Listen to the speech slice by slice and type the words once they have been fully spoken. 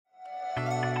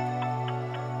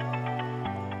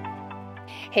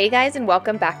Hey guys, and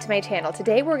welcome back to my channel.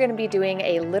 Today we're going to be doing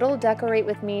a little decorate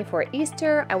with me for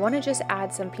Easter. I want to just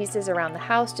add some pieces around the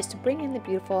house just to bring in the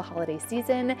beautiful holiday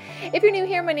season. If you're new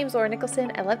here, my name is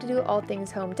Nicholsen. I love to do all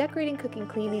things home decorating, cooking,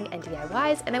 cleaning, and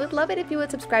DIYs, and I would love it if you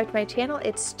would subscribe to my channel.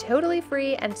 It's totally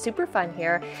free and super fun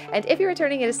here, and if you're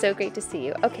returning, it is so great to see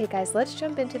you. Okay guys, let's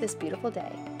jump into this beautiful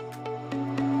day.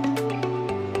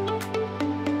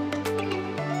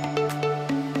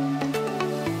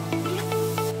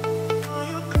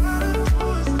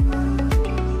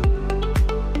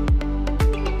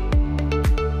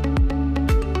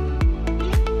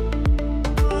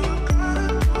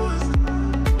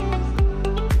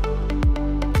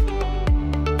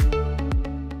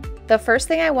 The first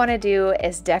thing I want to do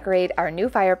is decorate our new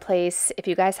fireplace. If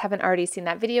you guys haven't already seen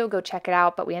that video, go check it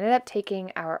out. But we ended up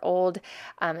taking our old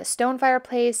stone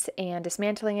fireplace and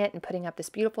dismantling it and putting up this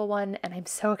beautiful one. And I'm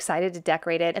so excited to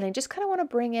decorate it. And I just kind of want to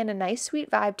bring in a nice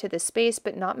sweet vibe to this space,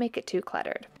 but not make it too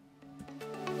cluttered.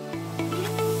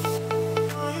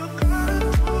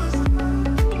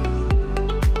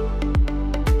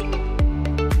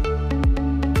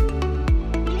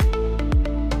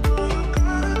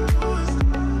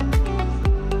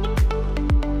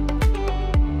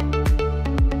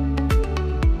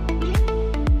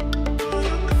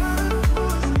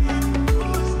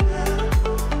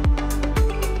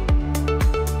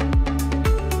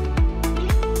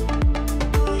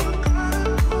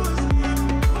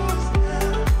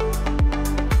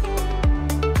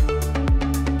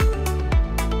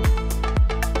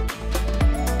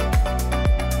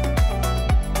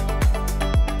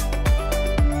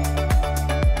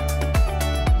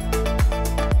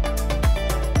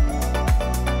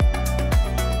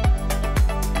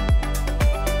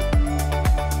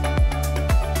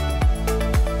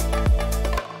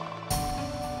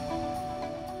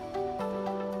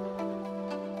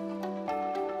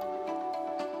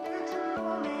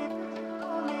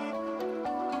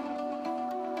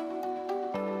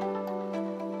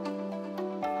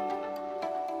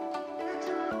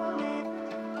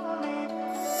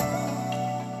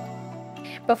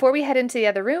 Before we head into the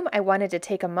other room, I wanted to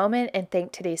take a moment and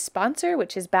thank today's sponsor,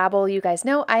 which is Babbel. You guys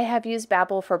know I have used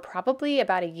Babbel for probably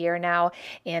about a year now,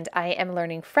 and I am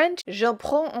learning French.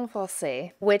 J'apprends en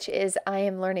français, which is I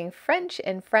am learning French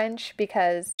in French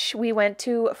because we went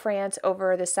to France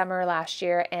over the summer last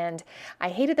year, and I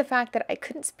hated the fact that I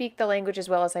couldn't speak the language as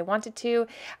well as I wanted to.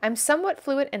 I'm somewhat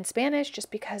fluent in Spanish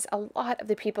just because a lot of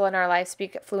the people in our life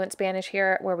speak fluent Spanish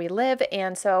here where we live,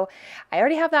 and so I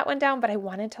already have that one down, but I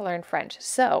wanted to learn French.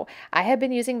 So I have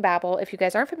been using Babbel. If you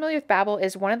guys aren't familiar with Babbel,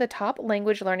 is one of the top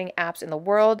language learning apps in the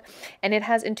world, and it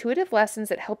has intuitive lessons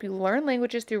that help you learn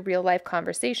languages through real life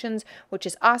conversations, which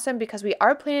is awesome because we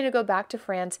are planning to go back to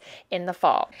France in the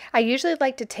fall. I usually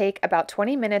like to take about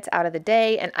 20 minutes out of the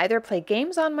day and either play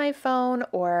games on my phone,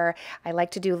 or I like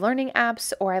to do learning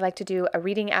apps, or I like to do a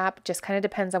reading app. Just kind of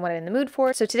depends on what I'm in the mood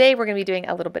for. So today we're going to be doing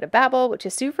a little bit of Babbel, which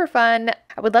is super fun.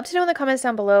 I would love to know in the comments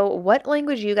down below what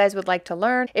language you guys would like to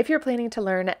learn if you're planning to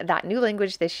learn that new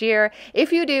language this year.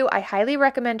 If you do, I highly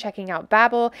recommend checking out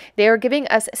Babbel. They are giving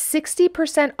us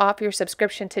 60% off your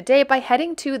subscription today by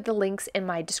heading to the links in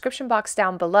my description box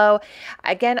down below.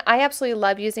 Again, I absolutely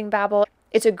love using Babbel.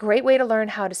 It's a great way to learn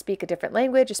how to speak a different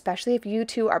language, especially if you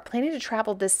two are planning to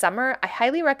travel this summer. I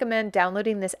highly recommend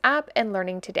downloading this app and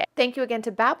learning today. Thank you again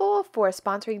to Babbel for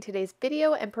sponsoring today's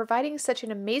video and providing such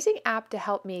an amazing app to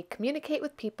help me communicate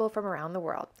with people from around the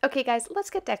world. Okay guys, let's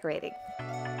get decorating.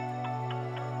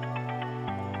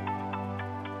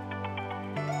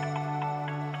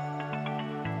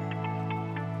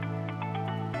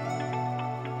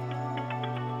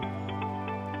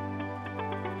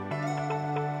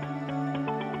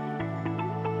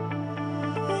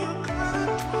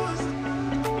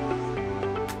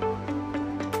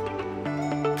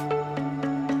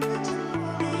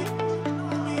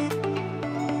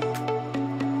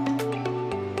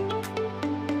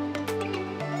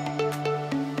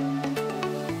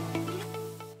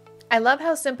 I love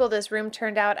how simple this room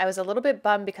turned out. I was a little bit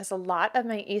bummed because a lot of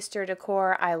my Easter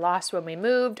decor I lost when we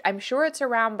moved. I'm sure it's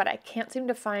around, but I can't seem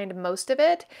to find most of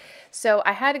it. So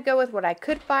I had to go with what I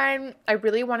could find. I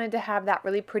really wanted to have that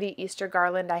really pretty Easter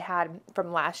garland I had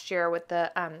from last year with the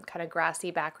kind of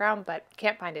grassy background, but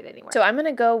can't find it anywhere. So I'm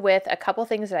gonna go with a couple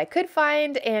things that I could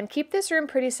find and keep this room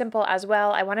pretty simple as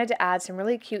well. I wanted to add some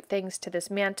really cute things to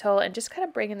this mantle and just kind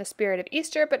of bring in the spirit of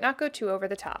Easter, but not go too over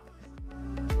the top.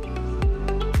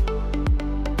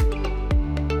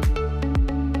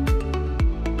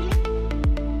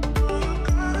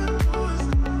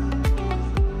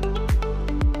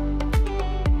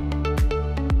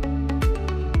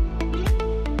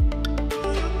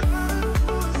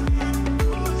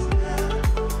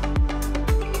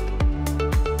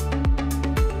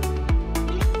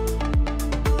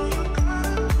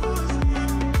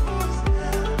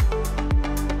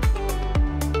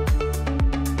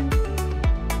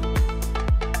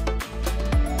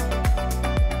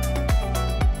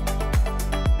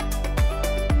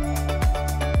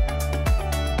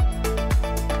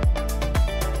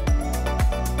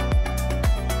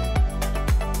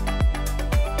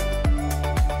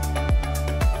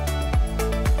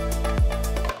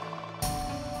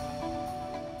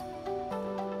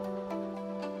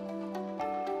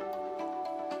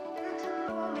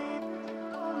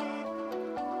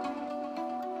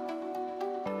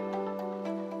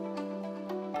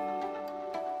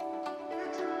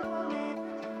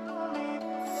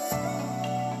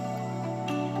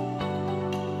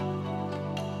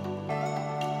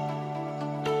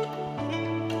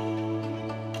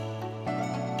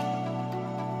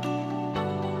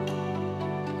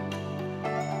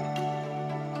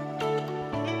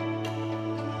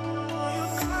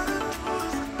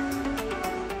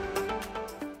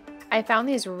 I found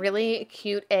these really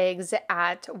cute eggs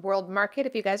at World Market.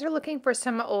 If you guys are looking for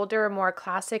some older, more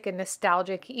classic and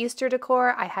nostalgic Easter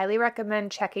decor, I highly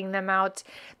recommend checking them out.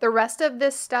 The rest of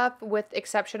this stuff, with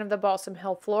exception of the Balsam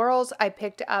Hill florals, I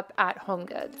picked up at Home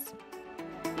Goods.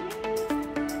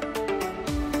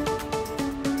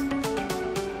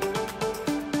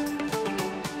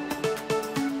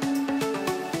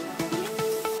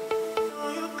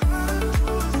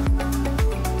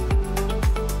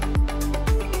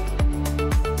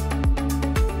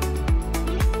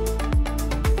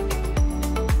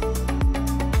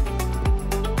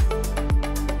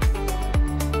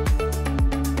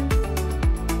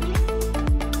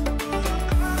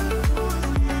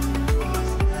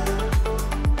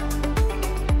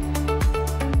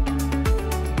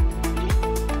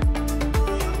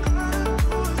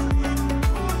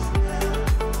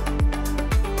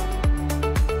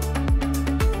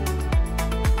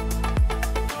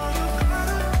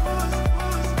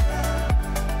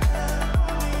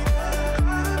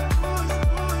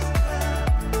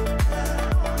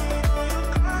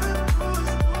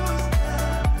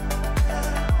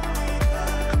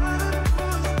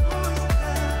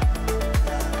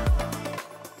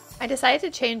 I decided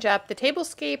to change up the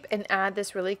tablescape and add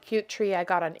this really cute tree I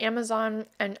got on Amazon,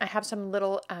 and I have some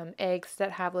little eggs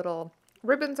that have little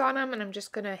ribbons on them, and I'm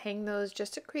just going to hang those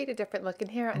just to create a different look in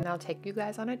here, and I'll take you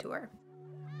guys on a tour.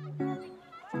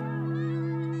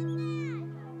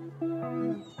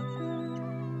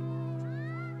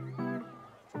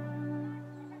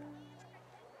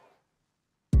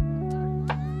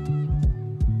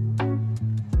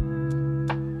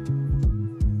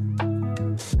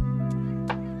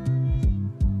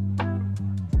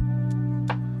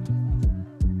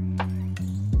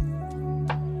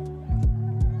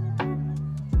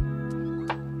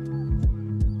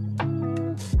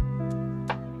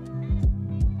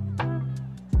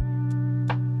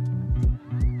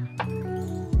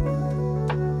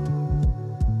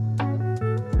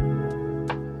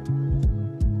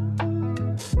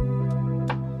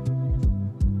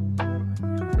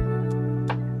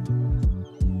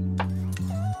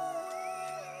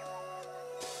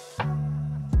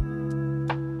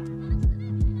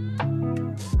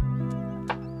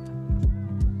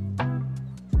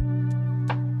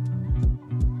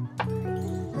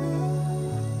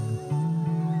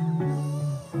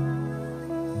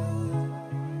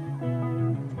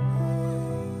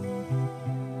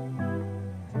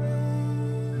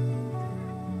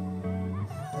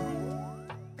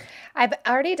 I've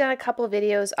already done a couple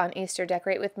videos on Easter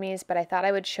Decorate With Me's, but I thought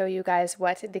I would show you guys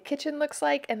what the kitchen looks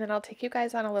like, and then I'll take you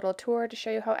guys on a little tour to show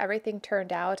you how everything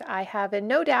turned out. I have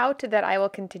no doubt that I will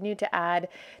continue to add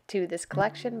to this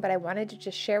collection, but I wanted to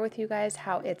just share with you guys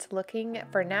how it's looking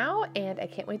for now, and I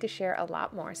can't wait to share a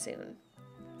lot more soon.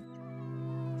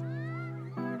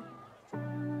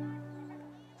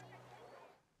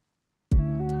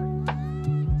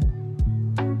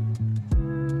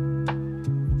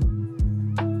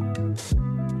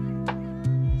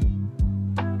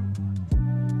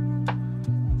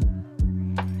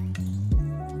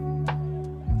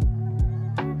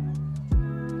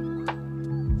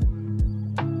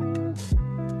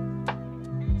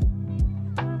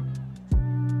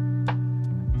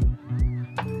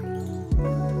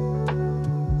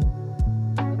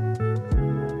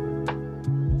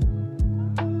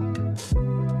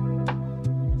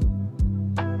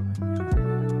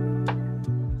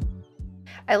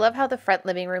 I love how the front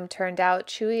living room turned out.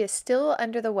 Chewy is still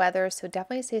under the weather, so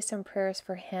definitely say some prayers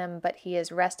for him, but he is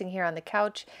resting here on the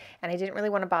couch, and I didn't really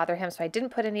want to bother him, so I didn't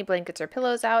put any blankets or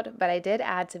pillows out, but I did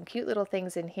add some cute little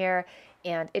things in here,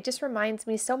 and it just reminds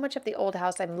me so much of the old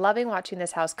house. I'm loving watching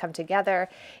this house come together.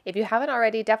 If you haven't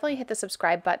already, definitely hit the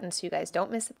subscribe button so you guys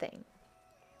don't miss a thing.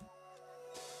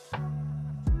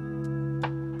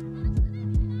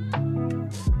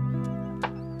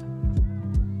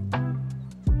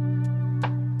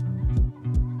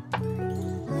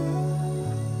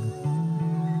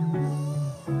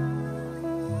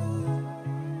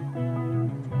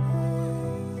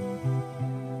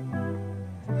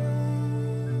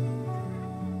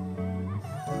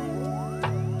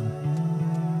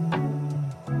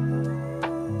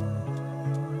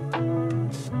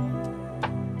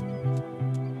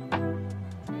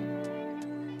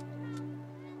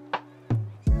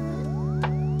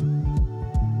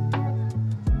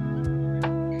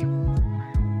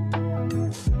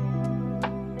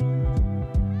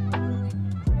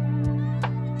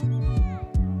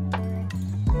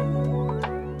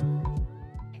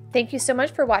 Thank you so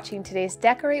much for watching today's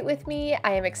Decorate with me.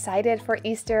 I am excited for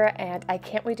Easter and I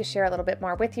can't wait to share a little bit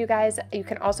more with you guys. You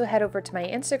can also head over to my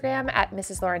Instagram at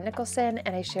Mrs. Lauren Nicholson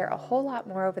and I share a whole lot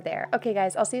more over there. Okay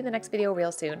guys, I'll see you in the next video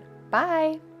real soon.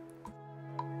 Bye!